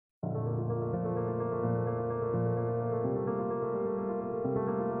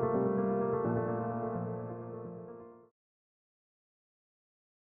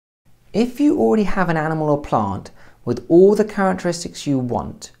If you already have an animal or plant with all the characteristics you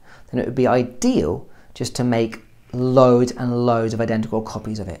want, then it would be ideal just to make loads and loads of identical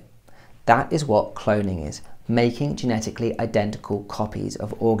copies of it. That is what cloning is, making genetically identical copies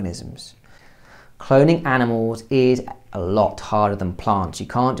of organisms. Cloning animals is a lot harder than plants. You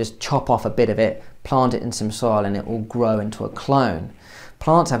can't just chop off a bit of it, plant it in some soil and it will grow into a clone.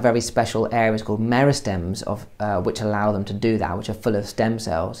 Plants have very special areas called meristems which allow them to do that, which are full of stem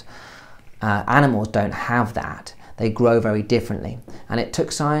cells. Animals don't have that. They grow very differently. And it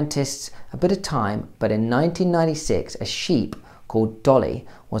took scientists a bit of time, but in 1996, a sheep called Dolly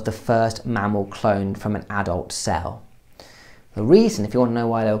was the first mammal cloned from an adult cell. The reason, if you want to know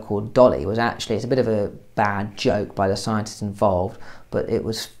why they were called Dolly, was actually, it's a bit of a bad joke by the scientists involved, but it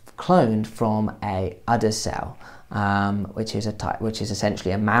was cloned from a udder cell, which is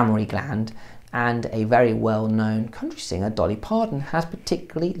essentially a mammary gland, and a very well-known country singer, Dolly Parton, has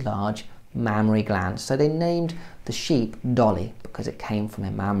particularly large mammary glands. So they named the sheep Dolly because it came from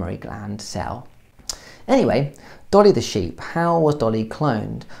a mammary gland cell. Anyway, Dolly the sheep, how was Dolly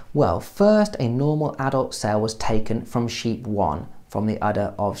cloned? Well, first a normal adult cell was taken from sheep 1, from the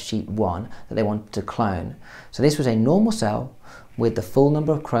udder of sheep 1 that they wanted to clone. So this was a normal cell with the full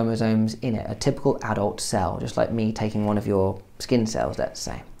number of chromosomes in it, a typical adult cell, just like me taking one of your skin cells, let's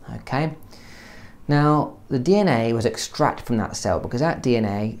say. Okay. Now, the DNA was extracted from that cell because that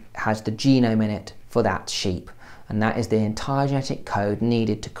DNA has the genome in it for that sheep, and that is the entire genetic code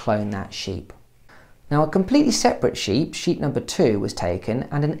needed to clone that sheep. Now, a completely separate sheep, sheep number 2, was taken,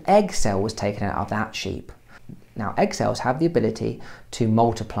 and an egg cell was taken out of that sheep. Now, egg cells have the ability to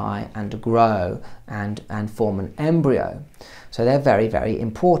multiply and to grow and form an embryo, so they're very, very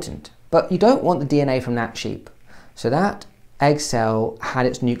important. But you don't want the DNA from that sheep, so that egg cell had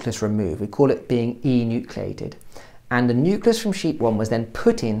its nucleus removed. We call it being enucleated. And the nucleus from sheep 1 was then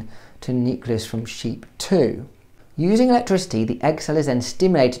put in to nucleus from sheep 2. Using electricity, the egg cell is then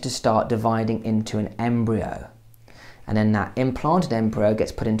stimulated to start dividing into an embryo. And then that implanted embryo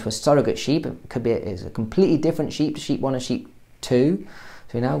gets put into a surrogate sheep. It could be a completely different sheep to sheep 1 and sheep 2.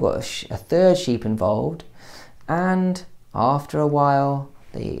 So we now got a third sheep involved. And after a while,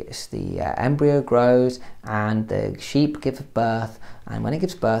 the embryo grows and the sheep gives birth, and when it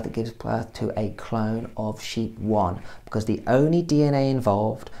gives birth to a clone of sheep 1, because the only DNA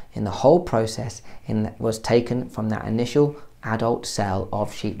involved in the whole process was taken from that initial adult cell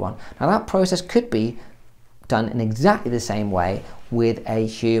of sheep 1. Now that process could be done in exactly the same way with a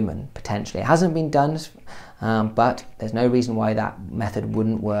human, potentially. It hasn't been done, but there's no reason why that method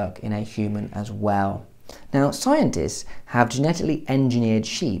wouldn't work in a human as well. Now, scientists have genetically engineered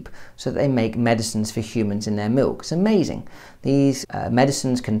sheep so that they make medicines for humans in their milk. It's amazing. These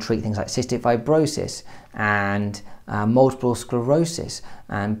medicines can treat things like cystic fibrosis and multiple sclerosis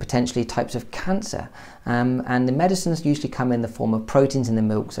and potentially types of cancer. And the medicines usually come in the form of proteins in the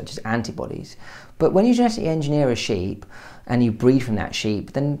milk, such as antibodies. But when you genetically engineer a sheep and you breed from that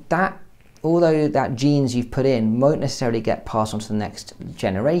sheep, then although that genes you've put in won't necessarily get passed on to the next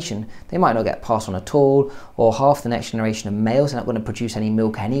generation, they might not get passed on at all, or half the next generation of males are not going to produce any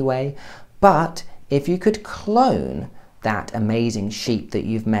milk anyway. But if you could clone that amazing sheep that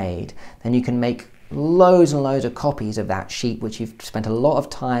you've made, then you can make loads and loads of copies of that sheep, which you've spent a lot of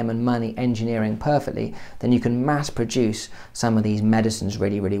time and money engineering perfectly. Then you can mass produce some of these medicines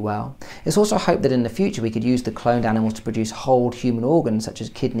really, really well. It's also hoped that in the future we could use the cloned animals to produce whole human organs such as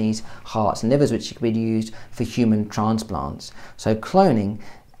kidneys, hearts and livers, which could be used for human transplants. So cloning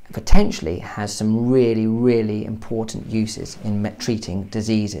potentially has some really, really important uses in treating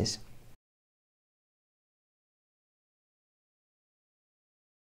diseases.